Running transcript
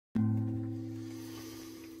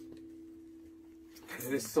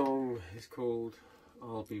This song is called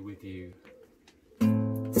I'll Be With You.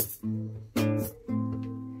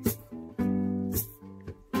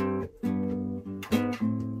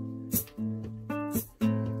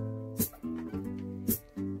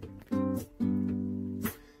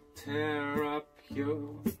 Tear up your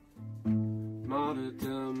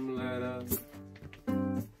martyrdom letter.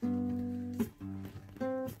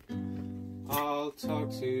 I'll talk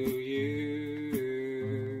to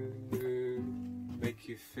you, make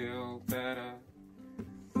you feel better.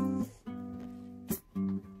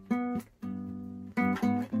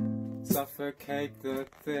 Suffocate the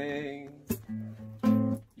thing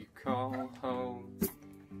you call home.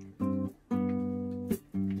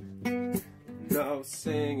 No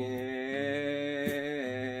singing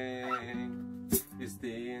is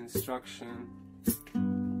the instruction.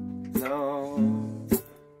 No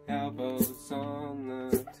elbows on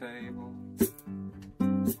the table.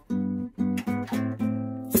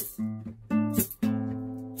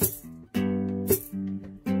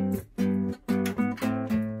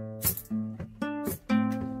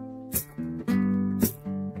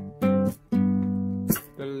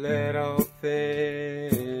 The little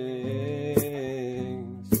things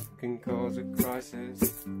can cause a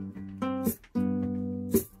crisis.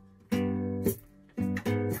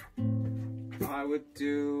 I would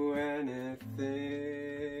do anything,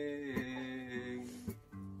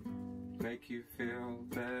 make you feel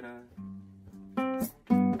better.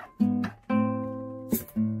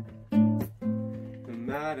 No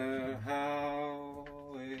matter how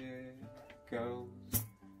it goes,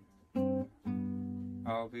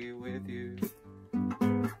 I'll be with you.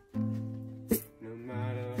 No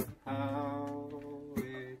matter how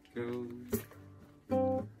it goes,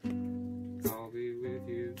 I'll be with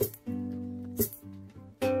you.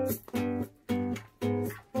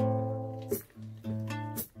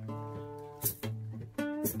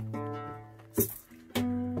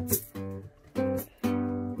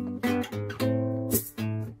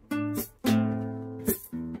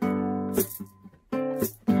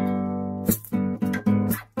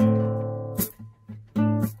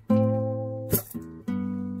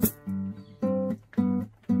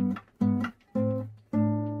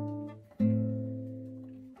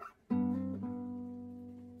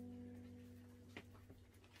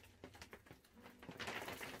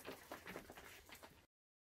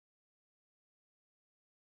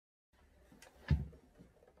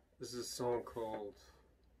 This is a song called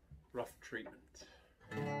Rough Treatment.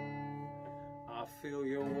 I feel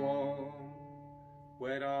your warm,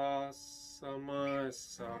 wet ass on my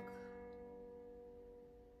sock.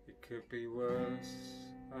 It could be worse,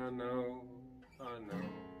 I know,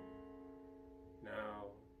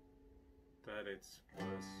 now that it's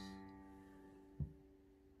worse.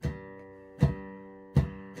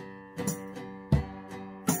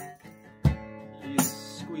 You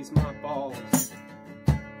squeeze my balls,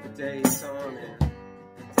 days on end,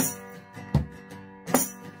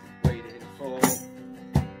 waiting for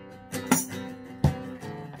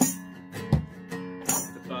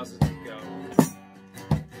the buzzer to go.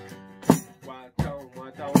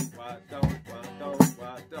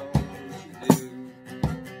 Why don't you do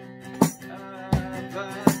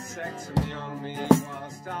vasectomy on me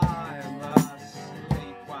whilst I am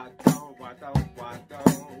asleep? Why don't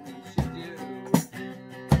you do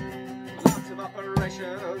lots of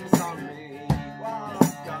operations on me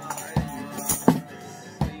whilst I must sleep?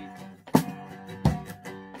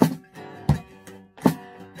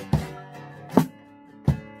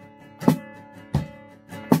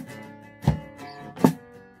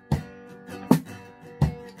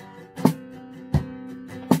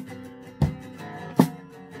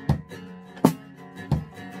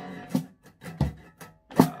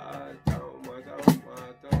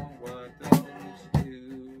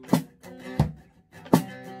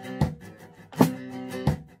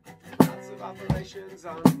 Operations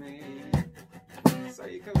on me, so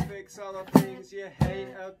you can fix all the things you hate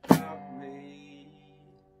about me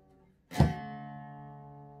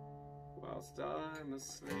whilst I'm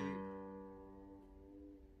asleep.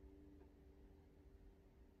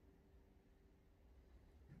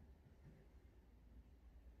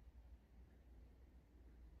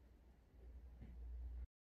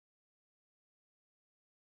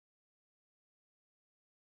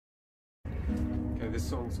 Okay, this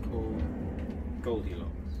song's called Goldilocks.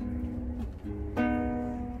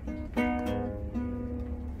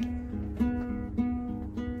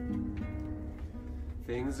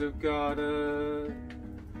 Things have gotten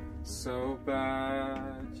so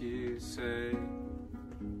bad, you say,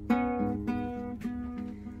 that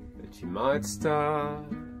you might start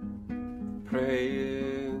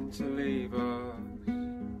praying to leave us.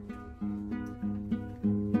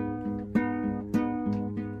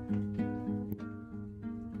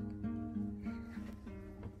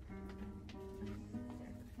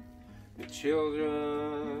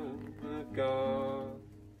 children have gone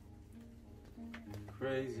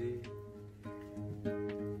crazy.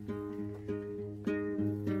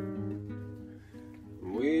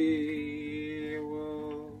 We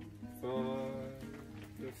will find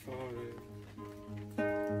the forest,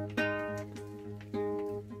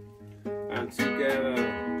 and together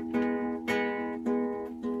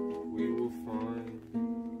we will find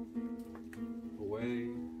a way.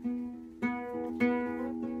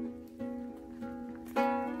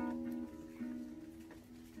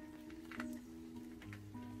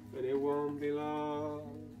 And it won't be long,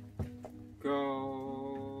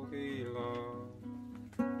 Goldilocks.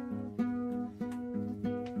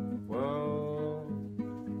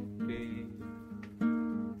 Won't be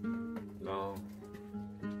long.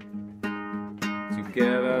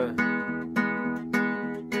 Together